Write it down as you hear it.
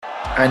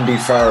Andy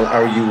Farrell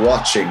are you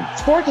watching?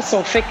 Sport is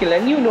so fickle,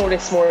 and you know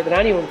this more than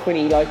anyone,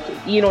 Quinny.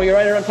 You're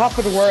either on top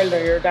of the world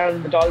or you're down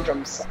in the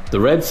doldrums. The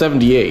Red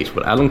 78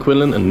 with Alan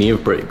Quinlan and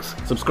Niamh Briggs.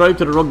 Subscribe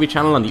to the Rugby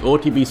channel on the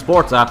OTB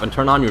Sports app and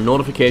turn on your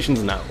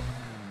notifications now.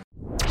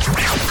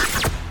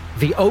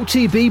 The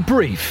OTB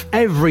Brief.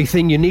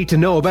 Everything you need to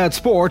know about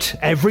sport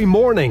every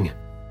morning.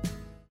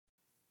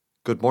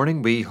 Good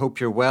morning, we hope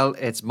you're well.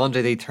 It's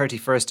Monday the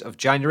 31st of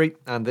January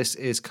and this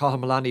is Cathal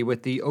Mullaney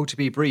with the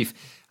OTB Brief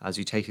as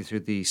we take you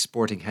through the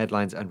sporting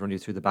headlines and run you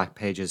through the back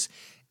pages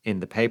in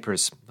the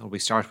papers. We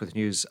start with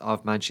news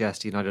of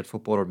Manchester United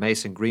footballer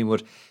Mason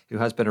Greenwood, who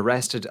has been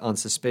arrested on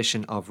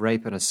suspicion of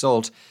rape and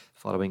assault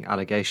following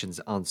allegations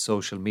on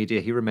social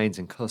media. He remains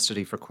in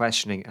custody for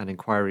questioning and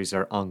inquiries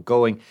are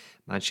ongoing.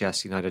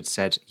 Manchester United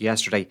said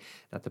yesterday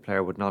that the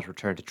player would not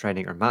return to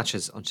training or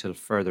matches until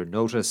further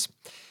notice.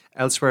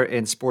 Elsewhere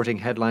in sporting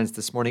headlines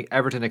this morning,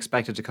 Everton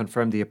expected to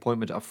confirm the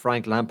appointment of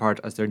Frank Lampard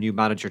as their new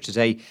manager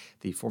today.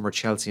 The former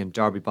Chelsea and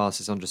Derby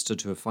boss is understood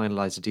to have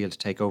finalised a deal to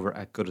take over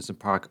at Goodison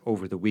Park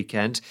over the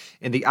weekend.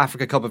 In the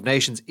Africa Cup of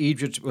Nations,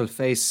 Egypt will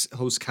face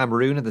host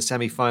Cameroon in the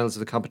semi-finals of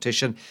the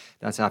competition.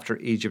 That's after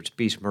Egypt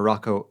beat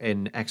Morocco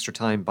in extra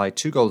time by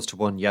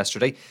 2-1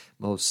 yesterday.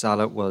 Mo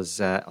Salah was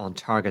on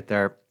target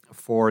there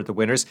for the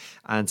winners,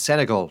 and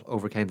Senegal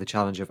overcame the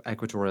challenge of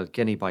Equatorial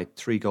Guinea by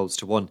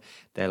 3-1.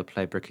 They'll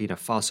play Burkina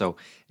Faso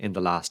in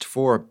the last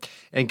four.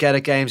 In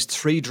Gaelic games,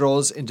 3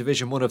 draws in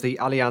Division 1 of the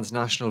Allianz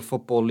National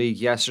Football League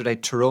yesterday.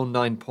 Tyrone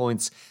 9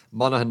 points,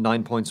 Monaghan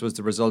 9 points was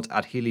the result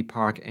at Healy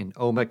Park in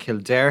Omagh.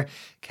 Kildare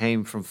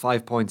came from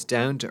 5 points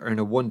down to earn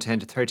a 110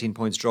 to 13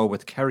 points draw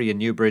with Kerry and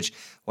Newbridge,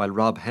 while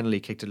Rob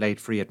Hennelly kicked a late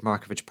free at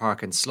Markovich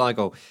Park in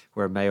Sligo,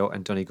 where Mayo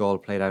and Donegal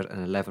played out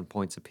an 11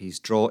 points apiece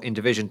draw. In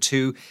Division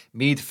 2,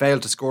 Meath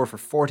failed to score for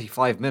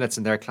 45 minutes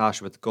in their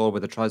clash with Gaul,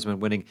 with the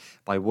tribesmen winning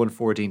by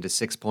 114 to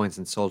 6 points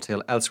in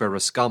Salthill. Elsewhere,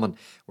 Roscommon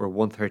were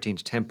 113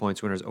 to 10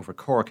 points winners over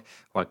Cork,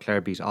 while Clare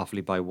beat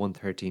Offaly by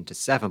 113 to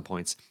 7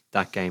 points.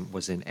 That game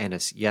was in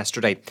Ennis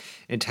yesterday.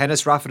 In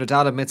tennis, Rafa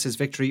Nadal admits his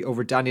victory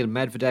over Daniil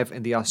Medvedev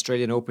in the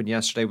Australian Open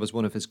yesterday was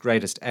one of his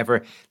greatest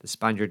ever. The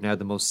Spaniard now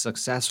the most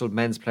successful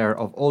men's player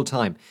of all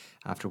time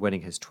after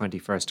winning his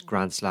 21st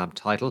Grand Slam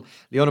title.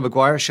 Leona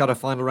Maguire shot a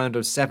final round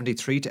of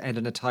 73 to end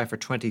in a tie for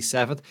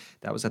 27th.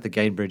 That was at the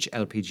Gainbridge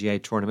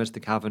LPGA tournament. The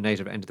Cavan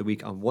native ended the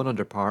week on 1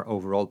 under par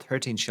overall,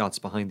 13 shots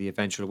behind the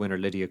eventual winner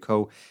Lydia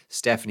Ko.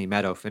 Stephanie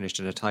Meadow finished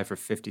in a tie for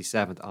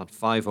 57th on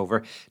 5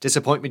 over.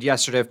 Disappointment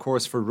yesterday, of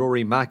course, for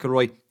Rory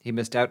McIlroy. He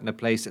missed out on a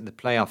place in the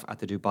playoff at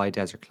the Dubai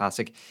Desert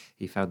Classic.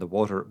 He found the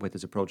water with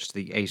his approach to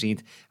the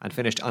 18th and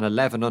finished on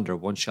 11 under,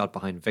 1 shot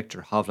behind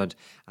Victor Hovland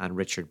and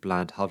Richard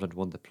Bland. Hovland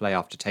won the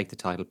playoff to take the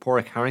title.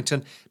 Porrick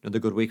Harrington, another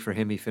good week for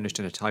him. He finished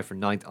in a tie for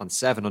 9th on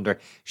 7 under.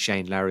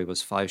 Shane Lowry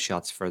was 5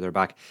 shots further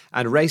back.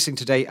 And racing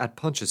today at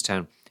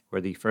Punchestown,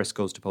 where the first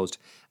goes to post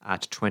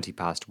at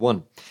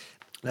 1:20.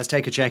 Let's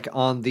take a check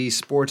on the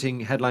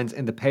sporting headlines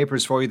in the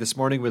papers for you this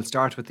morning. We'll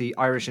start with the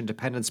Irish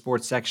Independent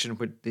Sports section,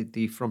 where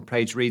the front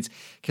page reads,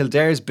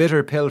 Kildare's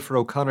bitter pill for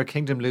O'Connor,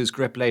 Kingdom lose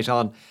grip late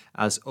on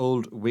as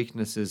old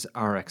weaknesses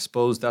are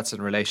exposed. That's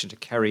in relation to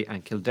Kerry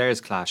and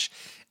Kildare's clash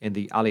in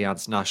the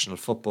Allianz National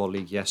Football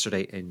League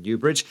yesterday in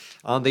Newbridge.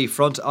 On the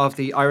front of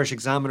the Irish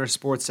Examiner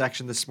Sports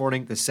section this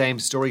morning, the same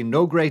story,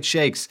 no great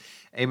shakes.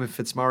 Eamon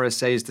Fitzmaurice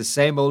says the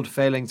same old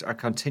failings are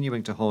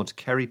continuing to haunt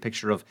Kerry.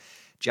 Picture of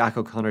Jack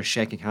O'Connor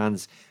shaking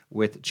hands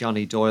with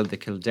Johnny Doyle, the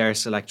Kildare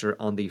selector,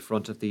 on the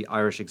front of the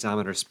Irish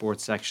Examiner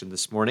Sports section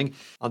this morning.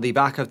 On the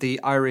back of the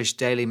Irish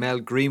Daily Mail,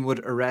 Greenwood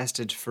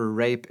arrested for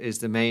rape is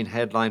the main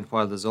headline,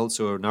 while there's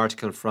also an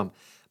article from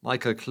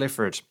Michael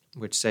Clifford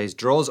which says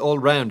draws all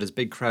round as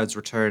big crowds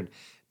return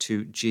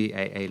to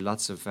GAA.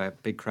 Lots of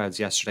big crowds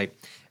yesterday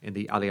in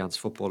the Allianz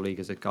Football League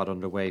as it got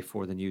underway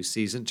for the new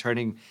season.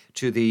 Turning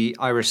to the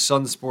Irish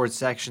Sun Sports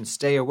section,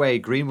 stay away.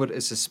 Greenwood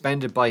is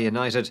suspended by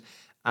United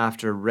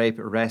after rape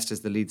arrest is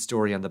the lead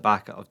story on the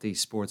back of the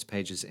sports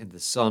pages in the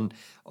Sun.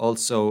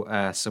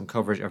 Also some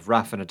coverage of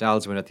Rafa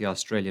Nadal's win at the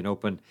Australian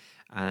Open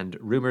and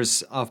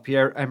rumours of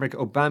Pierre-Emerick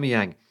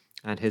Aubameyang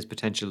and his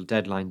potential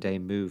deadline day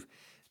move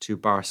to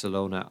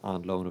Barcelona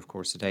on loan. Of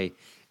course, today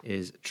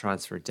is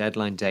transfer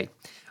deadline day.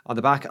 On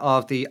the back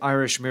of the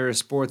Irish Mirror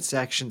Sports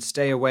section,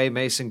 stay away.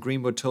 Mason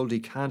Greenwood told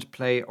he can't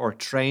play or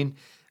train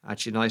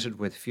at United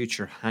with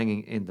future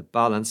hanging in the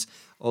balance.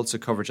 Also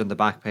coverage on the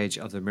back page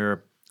of the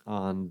Mirror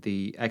on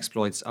the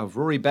exploits of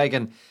Rory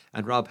Beggan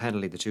and Rob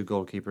Hennelly, the 2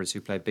 goalkeepers who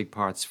played big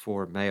parts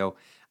for Mayo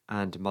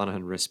and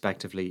Monaghan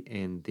respectively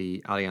in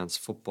the Allianz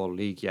Football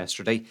League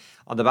yesterday.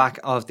 On the back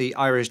of the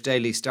Irish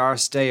Daily Star,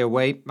 stay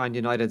away. Man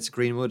United's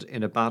Greenwood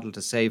in a battle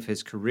to save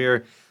his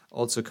career.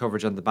 Also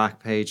coverage on the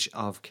back page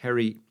of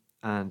Kerry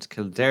and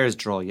Kildare's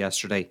draw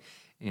yesterday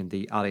in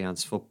the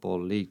Allianz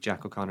Football League.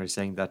 Jack O'Connor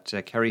saying that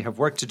Kerry have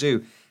work to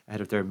do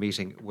ahead of their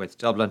meeting with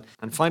Dublin.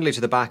 And finally,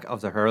 to the back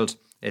of the Herald,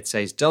 it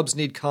says Dubs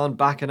need Con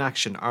back in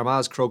action.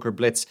 Armagh's Croker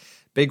blitz.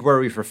 Big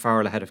worry for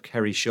Farrell ahead of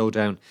Kerry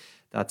showdown.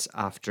 That's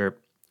after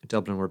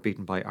Dublin were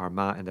beaten by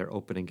Armagh in their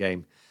opening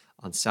game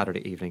on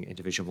Saturday evening in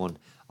Division 1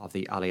 of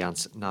the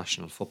Allianz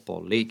National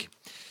Football League.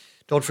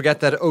 Don't forget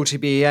that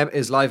OTB AM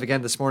is live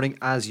again this morning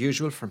as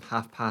usual from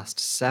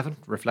 7:30,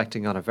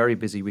 reflecting on a very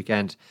busy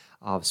weekend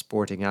of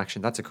sporting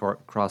action. That's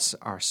across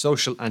our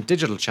social and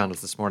digital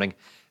channels this morning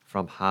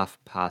from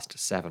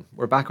 7:30.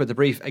 We're back with the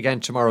brief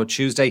again tomorrow,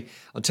 Tuesday.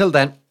 Until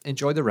then,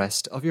 enjoy the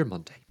rest of your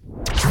Monday.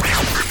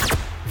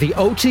 The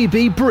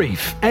OTB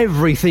Brief.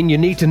 Everything you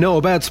need to know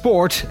about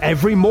sport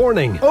every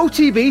morning.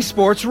 OTB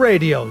Sports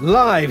Radio.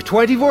 Live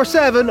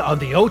 24/7 on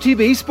the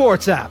OTB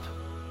Sports app.